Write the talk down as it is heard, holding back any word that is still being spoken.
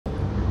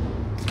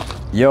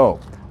Yo,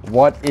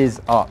 what is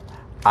up?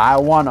 I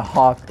want to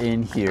hop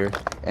in here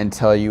and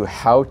tell you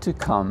how to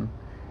come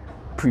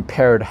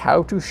prepared,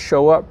 how to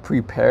show up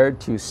prepared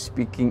to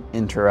speaking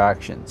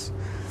interactions.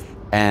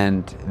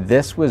 And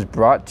this was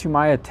brought to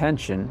my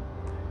attention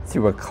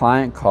through a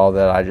client call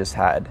that I just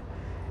had.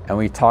 And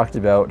we talked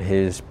about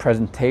his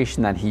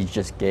presentation that he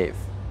just gave.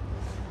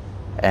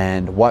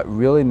 And what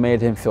really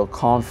made him feel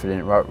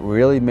confident, what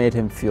really made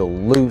him feel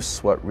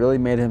loose, what really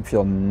made him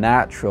feel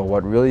natural,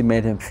 what really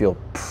made him feel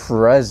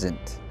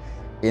present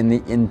in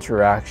the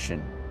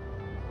interaction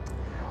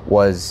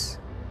was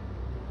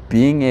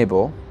being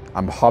able,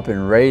 I'm hopping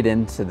right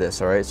into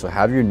this, all right? So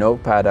have your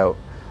notepad out.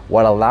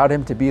 What allowed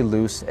him to be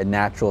loose and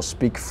natural,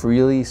 speak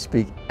freely,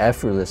 speak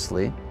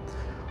effortlessly.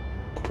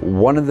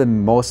 One of the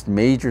most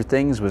major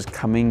things was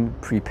coming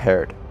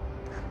prepared.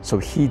 So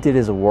he did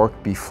his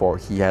work before.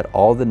 He had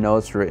all the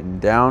notes written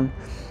down.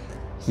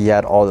 He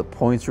had all the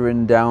points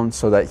written down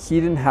so that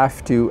he didn't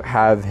have to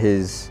have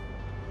his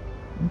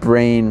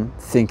brain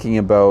thinking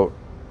about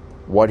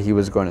what he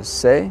was going to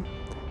say,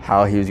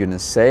 how he was going to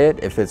say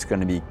it, if it's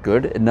going to be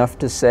good enough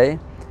to say.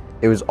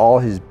 It was all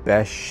his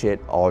best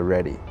shit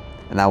already.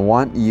 And I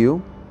want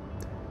you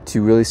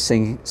to really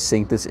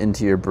sink this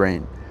into your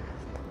brain.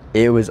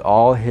 It was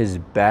all his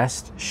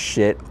best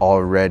shit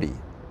already.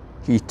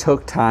 He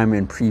took time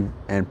and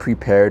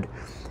prepared.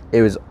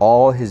 It was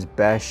all his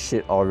best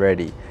shit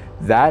already.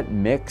 That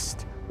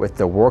mixed with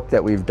the work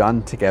that we've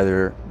done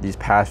together these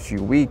past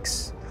few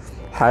weeks,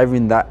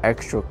 having that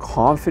extra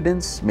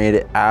confidence made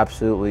it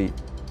absolutely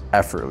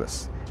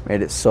effortless,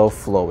 made it so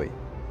flowy.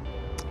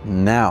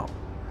 Now,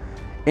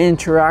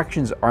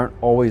 interactions aren't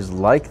always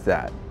like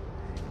that.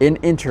 In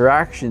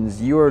interactions,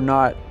 you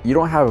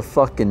don't have a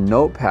fucking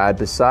notepad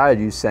beside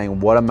you saying,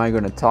 what am I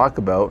going to talk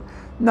about?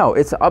 No,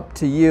 it's up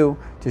to you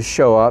to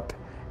show up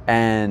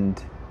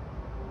and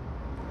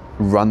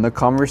run the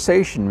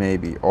conversation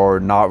maybe, or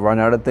not run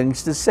out of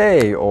things to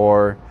say,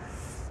 or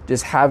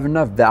just have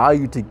enough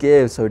value to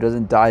give so it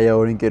doesn't die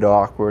out and get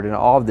awkward and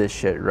all of this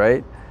shit,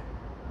 right?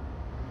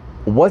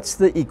 What's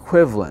the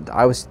equivalent?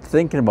 I was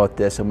thinking about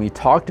this and we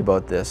talked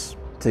about this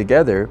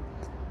together.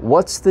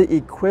 What's the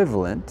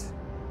equivalent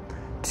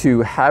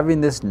to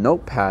having this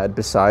notepad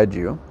beside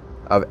you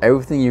of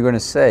everything you're going to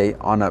say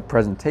on a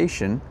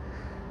presentation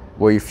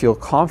where you feel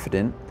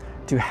confident,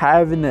 to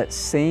having that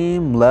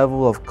same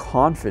level of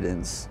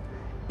confidence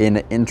in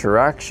an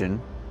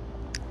interaction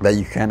that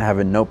you can have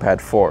a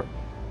notepad for?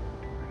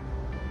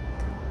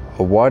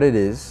 What it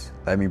is,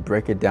 let me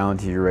break it down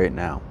to you right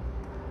now.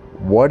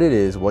 What it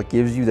is, what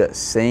gives you that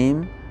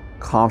same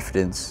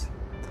confidence,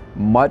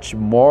 much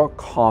more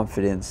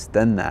confidence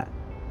than that,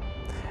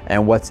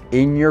 and what's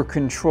in your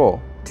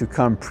control to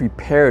come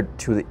prepared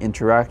to the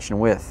interaction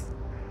with,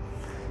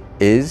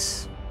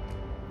 is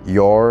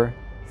your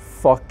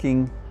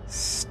fucking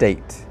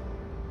state.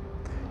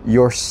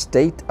 Your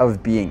state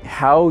of being,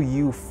 how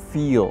you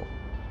feel.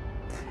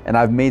 And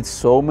I've made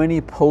so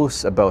many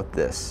posts about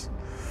this,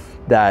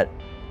 that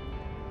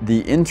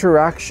the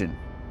interaction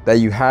that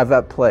you have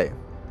at play,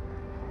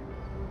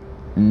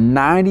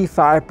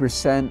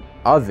 95%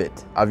 of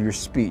it, of your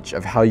speech,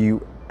 of how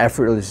you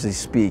effortlessly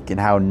speak and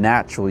how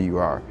natural you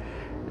are,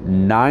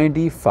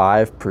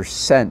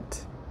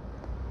 95%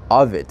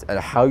 of it and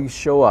how you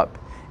show up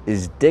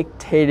is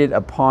dictated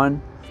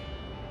upon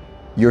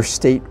your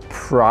state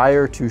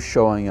prior to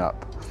showing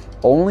up.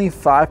 Only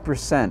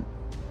 5%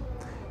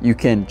 you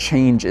can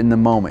change in the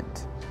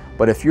moment.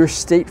 But if your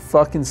state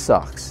fucking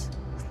sucks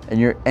and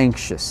you're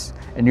anxious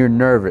and you're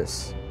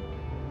nervous,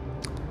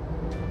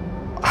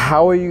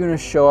 how are you going to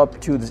show up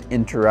to this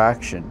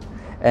interaction?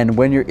 And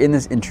when you're in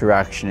this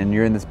interaction and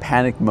you're in this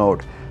panic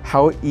mode,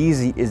 how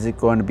easy is it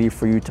going to be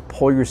for you to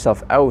pull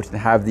yourself out and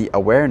have the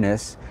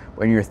awareness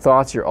when your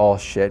thoughts are all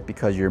shit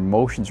because your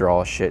emotions are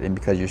all shit and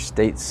because your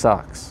state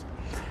sucks?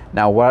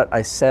 Now, what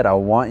I said, I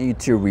want you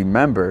to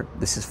remember,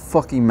 this is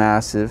fucking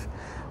massive.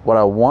 What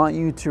I want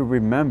you to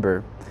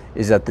remember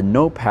is that the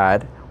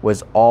notepad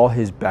was all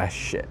his best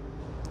shit.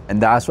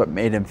 And that's what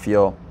made him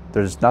feel,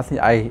 there's nothing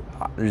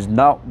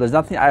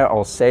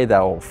I'll say that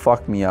will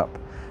fuck me up,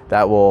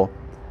 that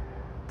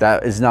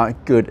is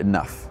not good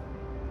enough.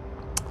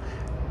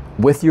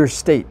 With your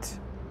state,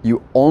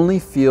 you only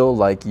feel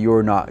like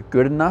you're not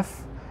good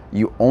enough.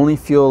 You only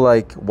feel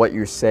like what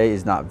you say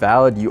is not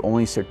valid. You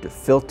only start to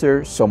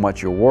filter so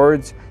much your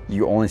words.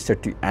 You only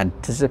start to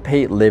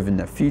anticipate, live in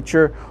the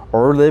future,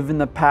 or live in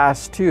the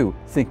past too,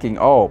 thinking,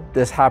 oh,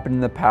 this happened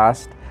in the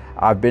past.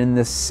 I've been in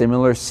this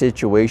similar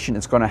situation.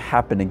 It's going to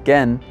happen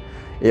again.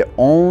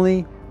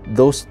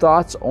 Those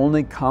thoughts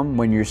only come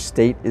when your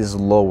state is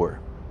lower.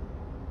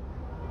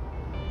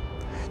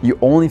 You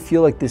only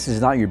feel like this is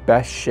not your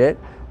best shit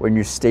when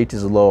your state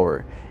is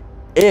lower.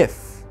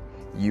 If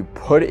you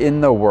put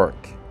in the work,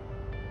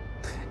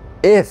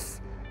 if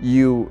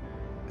you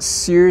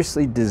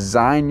seriously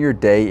design your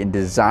day and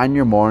design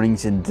your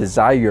mornings and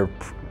design your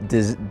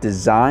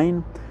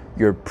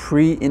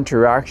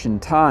pre-interaction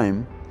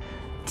time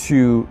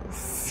to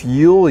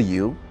fuel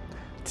you,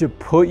 to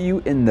put you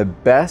in the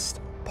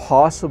best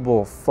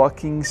possible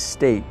fucking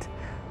state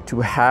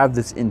to have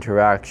this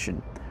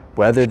interaction,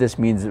 whether this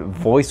means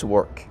voice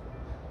work,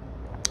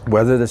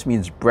 whether this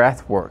means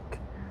breath work,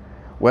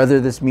 whether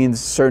this means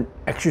certain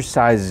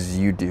exercises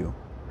you do,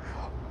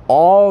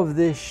 all of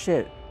this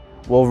shit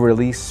will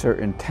release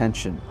certain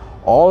tension.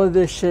 All of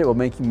this shit will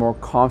make you more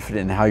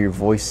confident in how your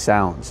voice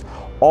sounds.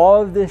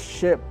 All of this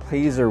shit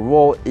plays a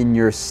role in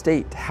your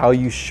state, how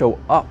you show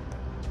up.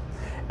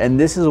 And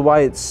this is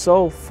why it's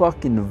so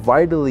fucking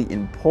vitally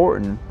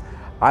important.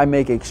 I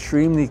make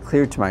extremely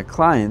clear to my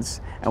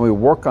clients, and we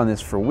work on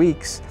this for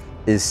weeks,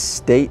 is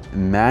state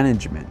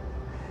management.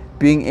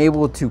 Being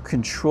able to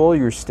control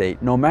your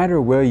state, no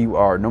matter where you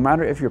are, no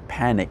matter if you're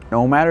panicked,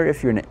 no matter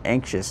if you're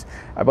anxious,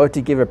 about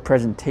to give a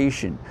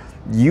presentation,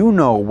 you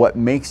know what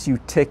makes you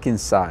tick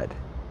inside.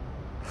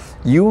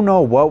 You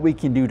know what we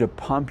can do to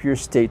pump your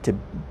state to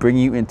bring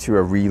you into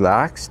a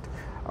relaxed,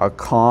 a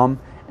calm,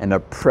 and a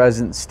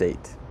present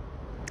state.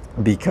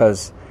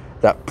 Because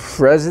that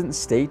present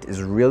state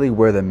is really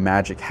where the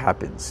magic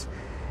happens.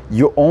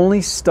 You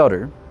only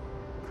stutter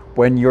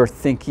when you're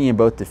thinking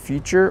about the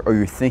future or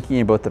you're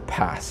thinking about the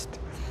past.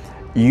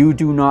 You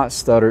do not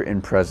stutter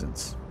in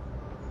presence.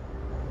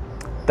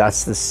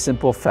 That's the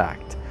simple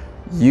fact.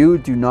 You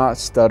do not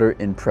stutter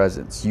in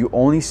presence. You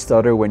only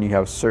stutter when you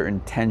have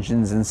certain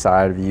tensions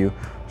inside of you,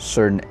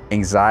 certain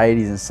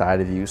anxieties inside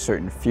of you,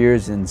 certain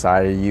fears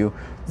inside of you.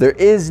 There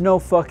is no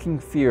fucking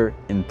fear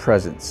in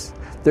presence.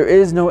 There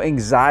is no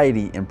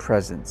anxiety in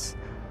presence.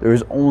 There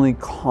is only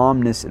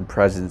calmness in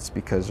presence,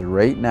 because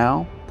right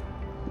now,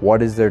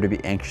 what is there to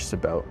be anxious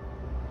about?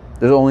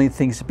 There's only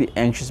things to be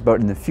anxious about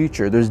in the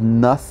future. There's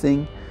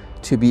nothing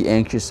to be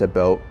anxious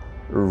about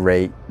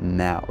right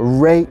now.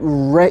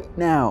 Right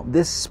now,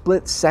 this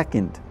split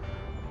second,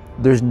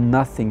 there's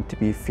nothing to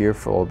be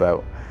fearful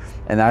about.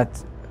 And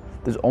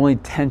there's only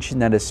tension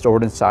that is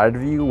stored inside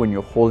of you when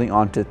you're holding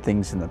on to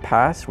things in the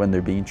past, when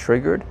they're being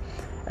triggered,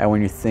 and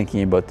when you're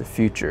thinking about the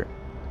future.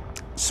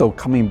 So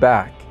coming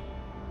back,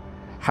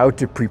 how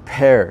to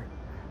prepare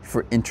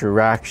for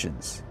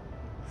interactions.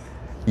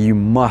 You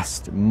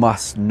must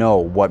know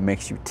what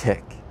makes you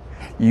tick.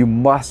 You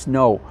must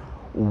know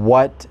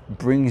what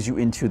brings you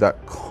into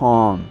that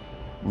calm,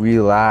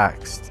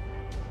 relaxed,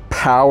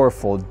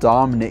 powerful,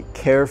 dominant,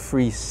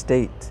 carefree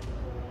state.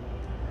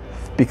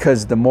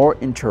 Because the more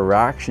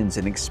interactions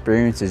and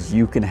experiences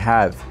you can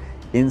have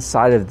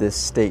inside of this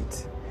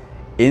state,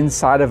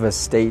 inside of a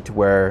state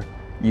where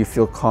you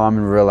feel calm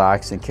and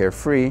relaxed and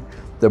carefree,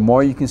 the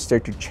more you can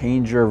start to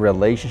change your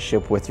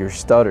relationship with your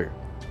stutter.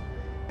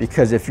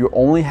 Because if you're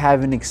only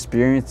having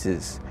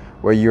experiences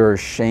where you're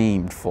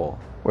shameful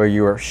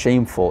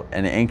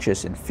and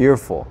anxious and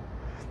fearful,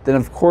 then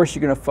of course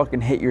you're gonna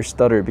fucking hate your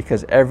stutter,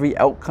 because every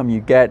outcome you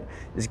get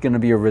is gonna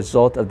be a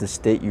result of the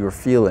state you're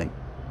feeling.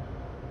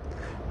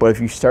 But if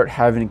you start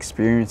having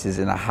experiences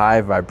in a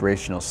high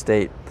vibrational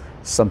state,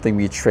 something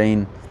we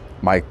train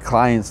my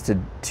clients to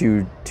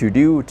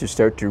do to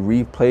start to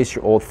replace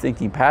your old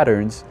thinking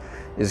patterns,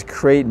 is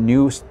create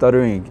new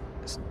stuttering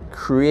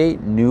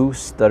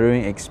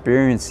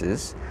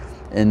experiences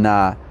in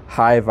a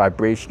high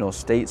vibrational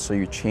state, so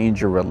you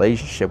change your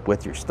relationship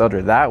with your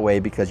stutter that way,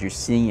 because you're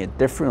seeing it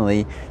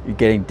differently, you're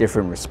getting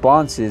different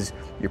responses,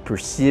 you're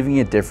perceiving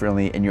it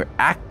differently, and you're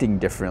acting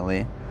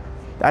differently.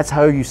 That's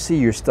how you see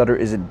your stutter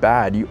isn't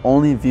bad. You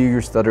only view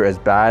your stutter as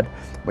bad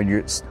when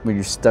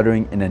you're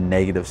stuttering in a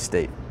negative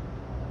state.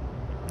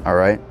 All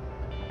right.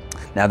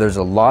 Now there's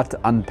a lot to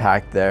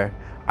unpack there.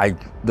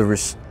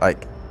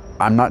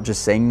 I'm not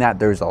just saying that.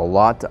 There's a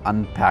lot to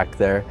unpack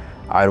there.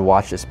 I'd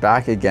watch this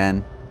back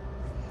again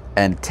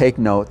and take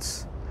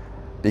notes,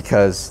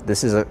 because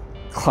this is a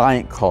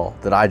client call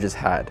that I just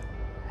had.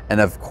 And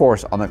of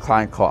course, on the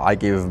client call, I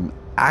gave them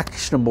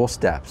actionable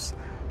steps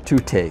to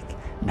take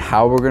and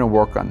how we're going to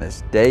work on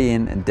this day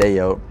in and day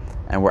out.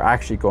 And we're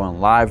actually going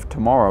live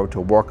tomorrow to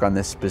work on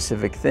this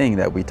specific thing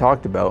that we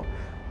talked about,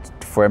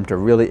 for him to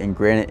really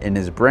ingrain it in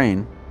his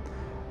brain.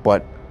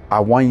 But I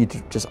want you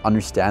to just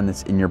understand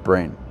this in your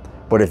brain.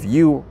 But if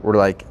you were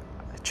like,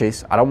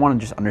 Chase, I don't want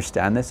to just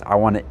understand this, I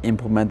want to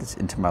implement this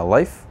into my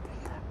life.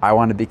 I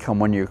want to become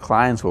one of your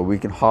clients where we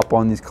can hop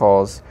on these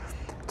calls,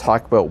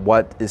 talk about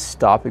what is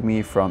stopping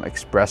me from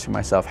expressing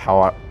myself,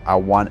 how I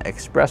want to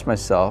express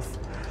myself.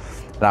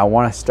 And I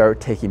want to start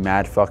taking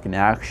mad fucking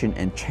action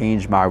and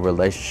change my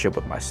relationship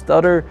with my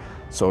stutter,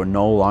 so it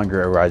no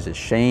longer arises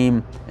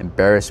shame,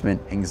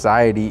 embarrassment,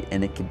 anxiety,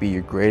 and it can be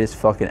your greatest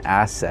fucking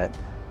asset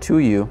to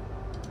you.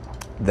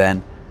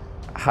 Then,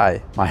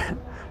 hi,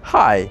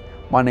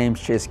 my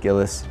name's Chase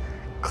Gillis.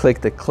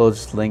 Click the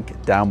closest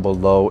link down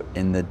below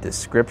in the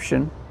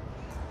description.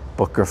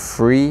 Book a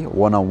free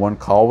one-on-one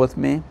call with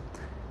me.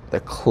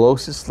 The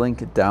closest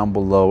link down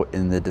below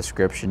in the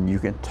description. You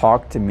can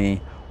talk to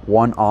me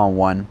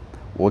one-on-one.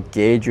 We'll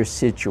gauge your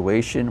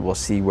situation. We'll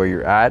see where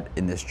you're at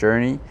in this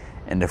journey,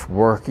 and if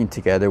working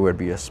together would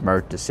be a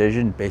smart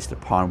decision based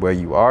upon where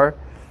you are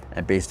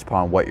and based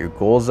upon what your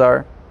goals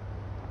are,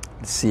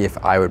 to see if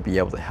I would be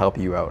able to help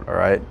you out. All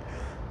right.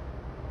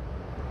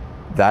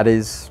 That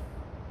is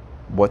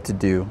what to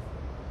do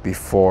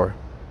before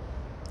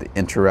the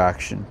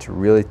interaction, to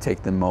really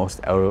take the most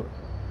out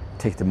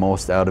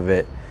of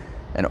it,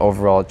 and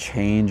overall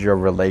change your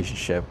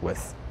relationship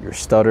with your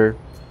stutter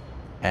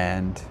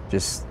and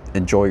just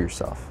enjoy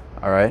yourself.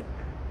 All right,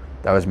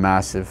 that was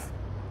massive.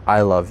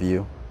 I love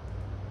you.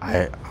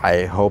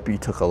 I hope you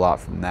took a lot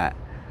from that,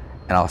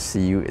 and I'll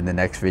see you in the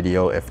next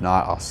video. If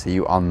not, I'll see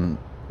you on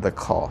the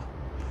call.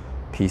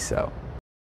 Peace out.